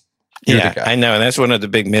to." Yeah, I know. And that's one of the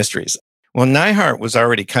big mysteries. Well, Neihardt was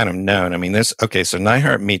already kind of known. I mean, so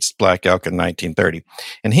Neihardt meets Black Elk in 1930,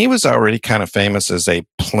 and he was already kind of famous as a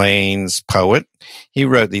plains poet. He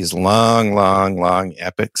wrote these long, long, long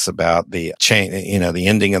epics about the the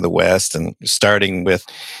ending of the West, and starting with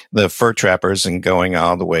the fur trappers and going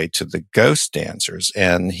all the way to the ghost dancers.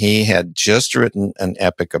 And he had just written an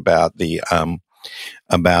epic about the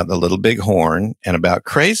Little Bighorn and about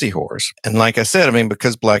Crazy Horse. And like I said, I mean,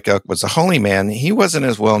 because Black Elk was a holy man, he wasn't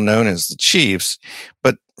as well known as the chiefs,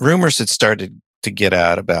 but rumors had started to get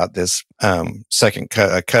out about this second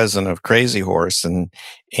cousin of Crazy Horse,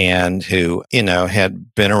 and who,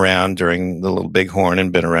 had been around during the Little Bighorn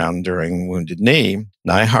and been around during Wounded Knee.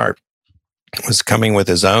 Neihardt was coming with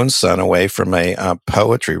his own son away from a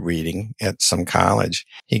poetry reading at some college.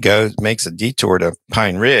 He makes a detour to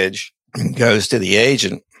Pine Ridge, goes to the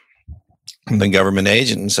agent, the government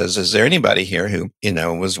agent, and says, "Is there anybody here who,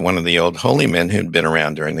 was one of the old holy men who'd been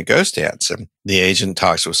around during the ghost dance?" And the agent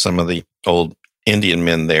talks with some of the old Indian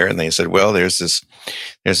men there, and they said, "Well, there's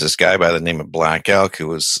this guy by the name of Black Elk who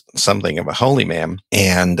was something of a holy man,"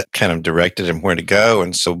 and kind of directed him where to go.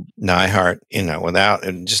 And so Neihardt,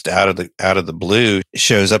 just out of the blue,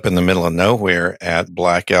 shows up in the middle of nowhere at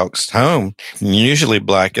Black Elk's home. And usually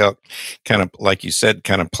Black Elk, kind of like you said,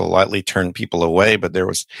 kind of politely turned people away, but there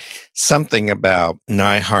was something about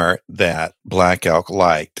Neihardt that Black Elk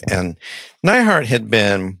liked. And Neihardt had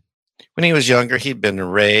been, when he was younger, he'd been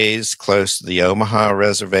raised close to the Omaha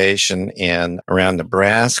Reservation around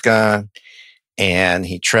Nebraska, and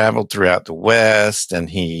he traveled throughout the West, and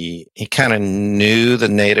he kind of knew the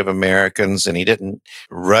Native Americans, and he didn't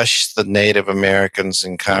rush the Native Americans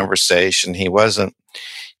in conversation. He wasn't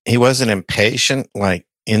impatient like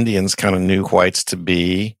Indians kind of knew whites to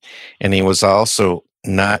be, and he was also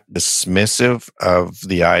not dismissive of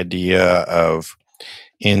the idea of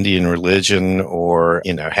Indian religion or,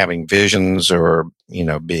 having visions or,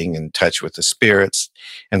 being in touch with the spirits.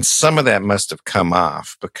 And some of that must have come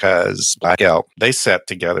off because Black Elk, they sat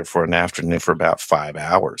together for an afternoon for about 5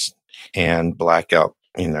 hours. And Black Elk,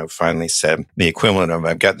 finally said the equivalent of,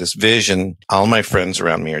 "I've got this vision. All my friends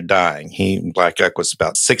around me are dying." Black Elk was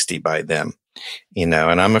about 60 by then, and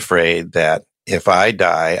I'm afraid that if I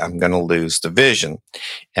die, I'm going to lose the vision.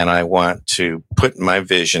 And I want to put my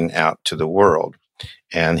vision out to the world.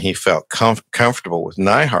 And he felt comfortable with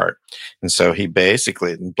Neihardt. And so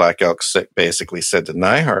Black Elk basically said to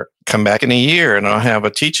Neihardt, "Come back in a year and I'll have a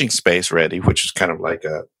teaching space ready," which is kind of like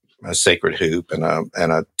a sacred hoop and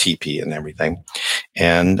a teepee and everything.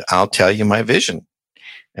 "And I'll tell you my vision."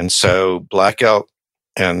 And so Black Elk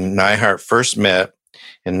and Neihardt first met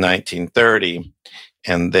in 1930.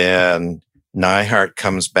 And then Neihardt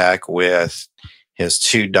comes back with his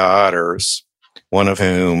two daughters, one of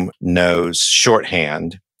whom knows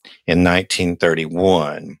shorthand, in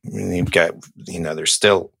 1931. And you've got, they're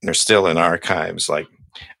still in archives, like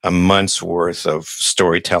a month's worth of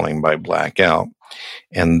storytelling by Black Elk.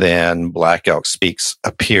 And then Black Elk Speaks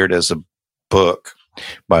appeared as a book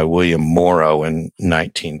by William Morrow in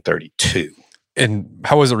 1932. And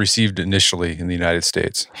how was it received initially in the United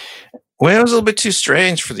States? Well, it was a little bit too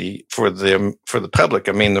strange for the public.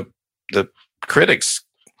 I mean, the critics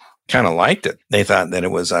kind of liked it. They thought that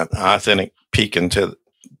it was an authentic peek into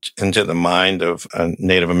the mind of a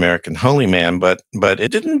Native American holy man, but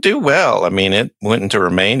it didn't do well. I mean, it went into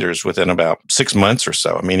remainders within about 6 months or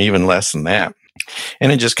so. I mean, even less than that.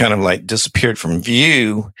 And it just kind of like disappeared from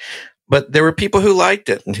view. But there were people who liked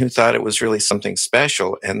it and who thought it was really something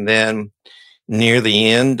special. And then near the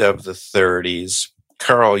end of the 30s,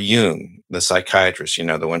 Carl Jung, the psychiatrist,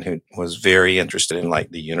 the one who was very interested in like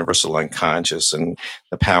the universal unconscious and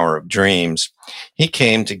the power of dreams, he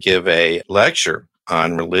came to give a lecture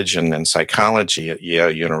on religion and psychology at Yale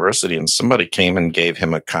University, and somebody came and gave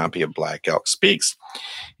him a copy of Black Elk Speaks.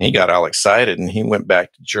 And he got all excited, and he went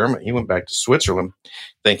back to Germany. He went back to Switzerland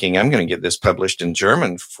thinking, "I'm going to get this published in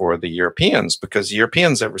German for the Europeans," because the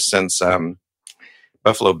Europeans, ever since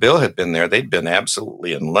Buffalo Bill had been there, they'd been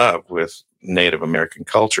absolutely in love with Native American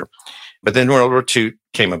culture. But then World War II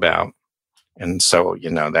came about. And so,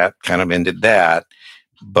 that kind of ended that.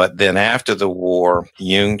 But then after the war,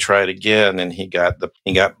 Jung tried again, and he got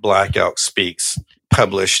Black Elk Speaks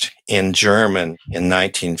published in German in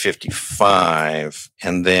 1955.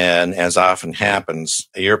 And then, as often happens,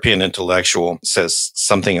 a European intellectual says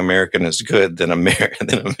something American is good, then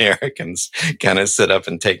Americans kind of sit up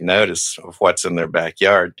and take notice of what's in their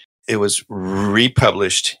backyard. It was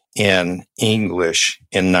republished in English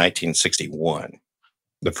in 1961,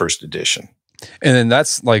 the first edition. And then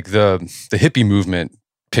that's like the hippie movement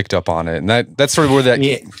picked up on it. And that's sort of where that...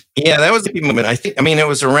 Yeah, that was the hippie movement. It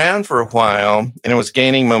was around for a while and it was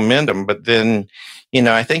gaining momentum. But then,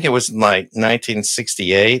 I think it was like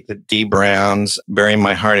 1968 that D. Brown's Bury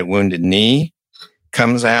My Heart at Wounded Knee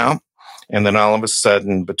comes out. And then all of a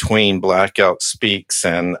sudden, between Black Elk Speaks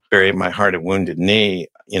and Bury My Heart at Wounded Knee,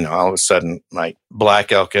 all of a sudden, like,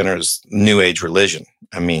 Black Elk enters New Age religion.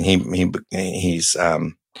 I mean, he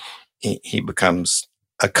becomes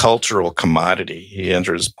a cultural commodity. He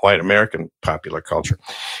enters white American popular culture.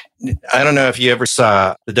 I don't know if you ever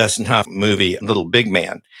saw the Dustin Hoffman movie, Little Big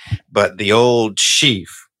Man, but the old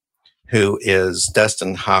chief, who is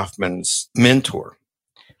Dustin Hoffman's mentor,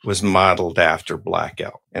 was modeled after Black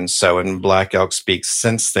Elk. And so in Black Elk Speaks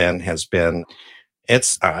since then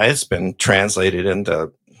it's been translated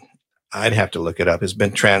into, I'd have to look it up. It's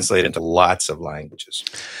been translated into lots of languages.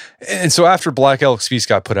 And so after Black Elk Speaks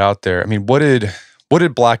got put out there, I mean, what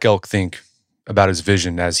did Black Elk think about his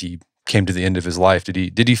vision as he came to the end of his life?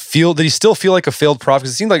 Did he still feel like a failed prophet?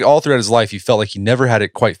 Because it seemed like all throughout his life, he felt like he never had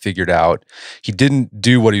it quite figured out. He didn't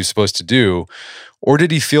do what he was supposed to do. Or did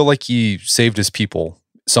he feel like he saved his people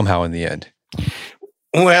somehow in the end?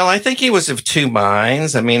 Well, I think he was of two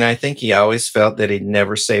minds. I mean, I think he always felt that he'd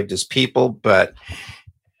never saved his people, but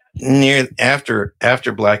after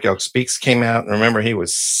Black Elk Speaks came out, and remember, he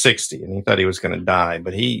was 60 and he thought he was going to die,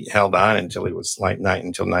 but he held on until he was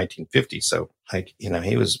until 1950. So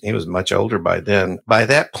he was much older by then. By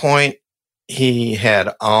that point, he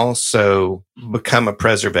had also become a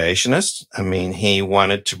preservationist. I mean, he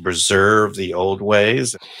wanted to preserve the old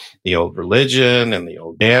ways, the old religion and the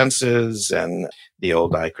old dances and the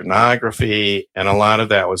old iconography. And a lot of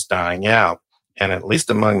that was dying out. And at least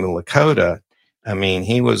among the Lakota, I mean,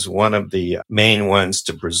 he was one of the main ones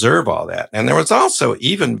to preserve all that. And there was also,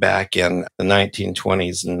 even back in the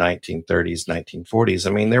 1920s and 1930s, 1940s, I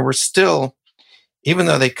mean, there were still, even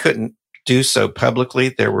though they couldn't do so publicly,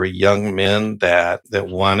 there were young men that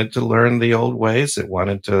wanted to learn the old ways, that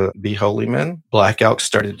wanted to be holy men. Black Elk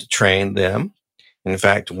started to train them. In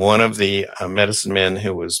fact, one of the medicine men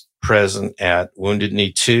who was present at Wounded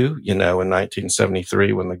Knee 2, in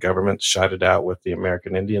 1973, when the government shot it out with the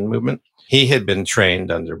American Indian movement, he had been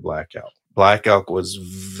trained under Black Elk. Black Elk was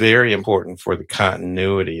very important for the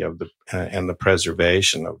continuity of and the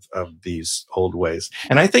preservation of these old ways.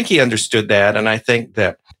 And I think he understood that. And I think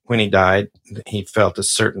that when he died, he felt a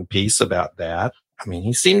certain peace about that. I mean,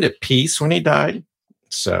 he seemed at peace when he died.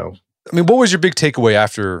 So, I mean, what was your big takeaway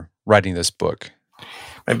after writing this book?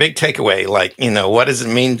 My big takeaway, what does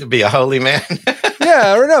it mean to be a holy man?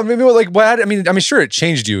 Yeah, I don't know. Maybe sure, it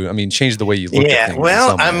changed you. I mean, changed the way you looked at things.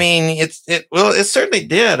 Well, I mean, it certainly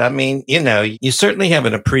did. I mean, you certainly have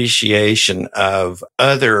an appreciation of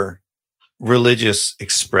other religious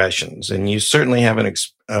expressions, and you certainly have an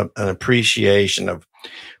appreciation of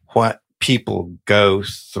what people go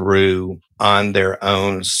through on their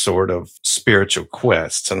own sort of spiritual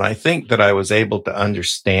quests. And I think that I was able to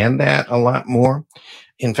understand that a lot more.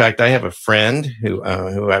 In fact, I have a friend who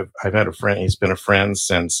I've had a friend. He's been a friend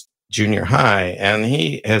since junior high, and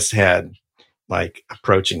he has had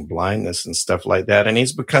approaching blindness and stuff like that. And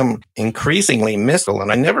he's become increasingly mystical.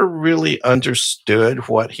 And I never really understood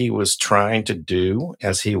what he was trying to do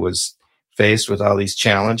as he was faced with all these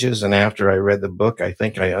challenges. And after I read the book, I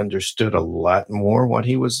think I understood a lot more what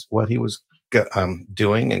he was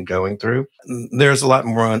doing and going through. There's a lot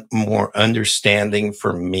more understanding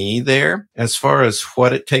for me there. As far as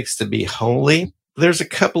what it takes to be holy, there's a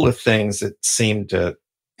couple of things that seem to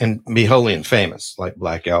and be holy and famous, like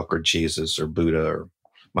Black Elk or Jesus or Buddha or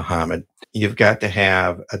Muhammad. You've got to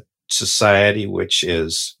have a society which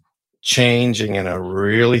is changing in a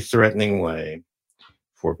really threatening way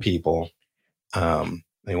for people.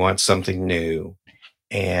 They want something new.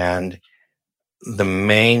 And the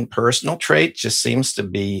main personal trait just seems to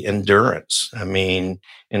be endurance. I mean,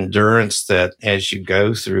 endurance that as you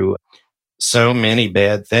go through so many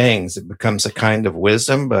bad things, it becomes a kind of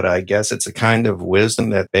wisdom, but I guess it's a kind of wisdom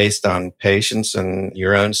that's based on patience and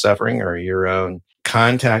your own suffering or your own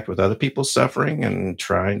contact with other people's suffering and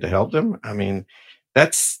trying to help them. I mean,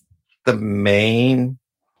 that's the main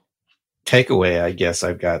takeaway, I guess,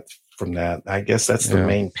 I've got from that. I guess that's the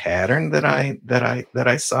main pattern that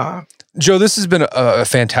I saw. Joe, this has been a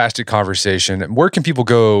fantastic conversation. Where can people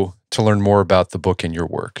go to learn more about the book and your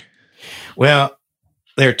work? Well,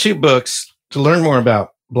 there are 2 books to learn more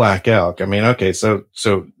about Black Elk. I mean, okay, so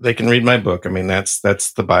they can read my book. I mean, that's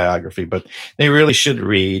the biography, but they really should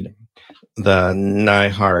read the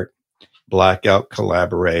Neihardt Black Elk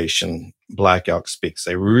collaboration, Black Elk Speaks.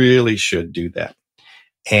 They really should do that.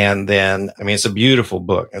 And then, I mean, it's a beautiful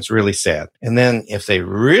book. It's really sad. And then if they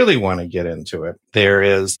really want to get into it, there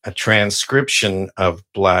is a transcription of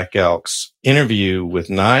Black Elk's interview with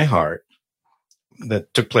Neihardt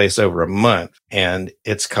that took place over a month. And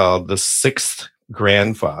it's called The Sixth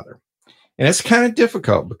Grandfather. And it's kind of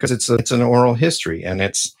difficult because it's an oral history, and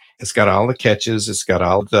it's got all the catches. It's got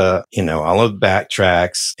all the, all of the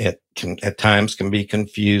backtracks. It can, at times, can be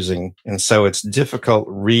confusing. And so it's difficult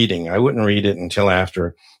reading. I wouldn't read it until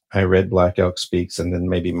after I read Black Elk Speaks and then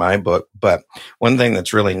maybe my book. But one thing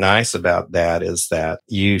that's really nice about that is that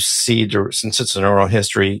you see, since it's an oral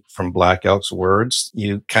history from Black Elk's words,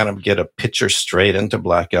 you kind of get a picture straight into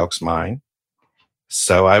Black Elk's mind.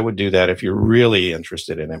 So I would do that if you're really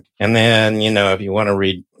interested in it. And then, if you want to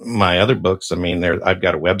read my other books, I mean, I've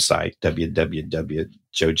got a website,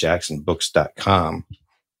 www.joejacksonbooks.com.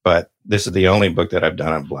 But this is the only book that I've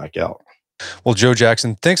done on Black Elk. Well, Joe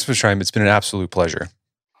Jackson, thanks for trying. It's been an absolute pleasure.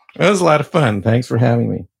 It was a lot of fun. Thanks for having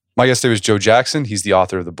me. My guest today was Joe Jackson. He's the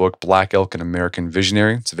author of the book Black Elk, An American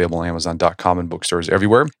Visionary. It's available on Amazon.com and bookstores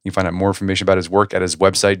everywhere. You can find out more information about his work at his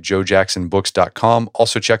website, joejacksonbooks.com.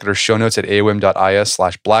 Also check out our show notes at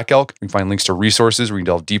aom.is/blackelk. You can find links to resources where you can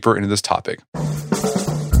delve deeper into this topic.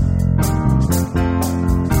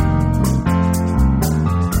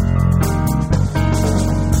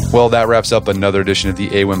 Well, that wraps up another edition of the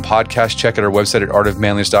AOM podcast. Check out our website at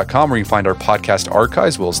artofmanliness.com where you can find our podcast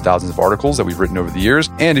archives, as well as thousands of articles that we've written over the years.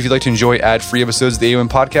 And if you'd like to enjoy ad-free episodes of the AOM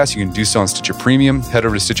podcast, you can do so on Stitcher Premium. Head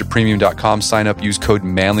over to stitcherpremium.com, sign up, use code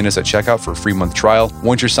manliness at checkout for a free month trial.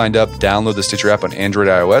 Once you're signed up, download the Stitcher app on Android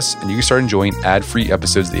and iOS, and you can start enjoying ad-free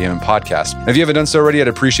episodes of the AOM podcast. And if you haven't done so already, I'd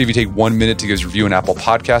appreciate if you take 1 minute to give us a review on Apple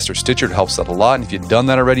Podcasts or Stitcher. It helps out a lot. And if you've done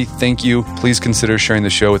that already, thank you. Please consider sharing the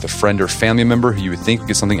show with a friend or family member who you would think would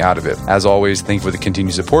get something out of it. As always, thank you for the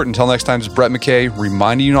continued support. Until next time, it's Brett McKay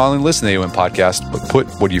reminding you not only listen to the AOM podcast, but put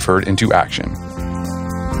what you've heard into action.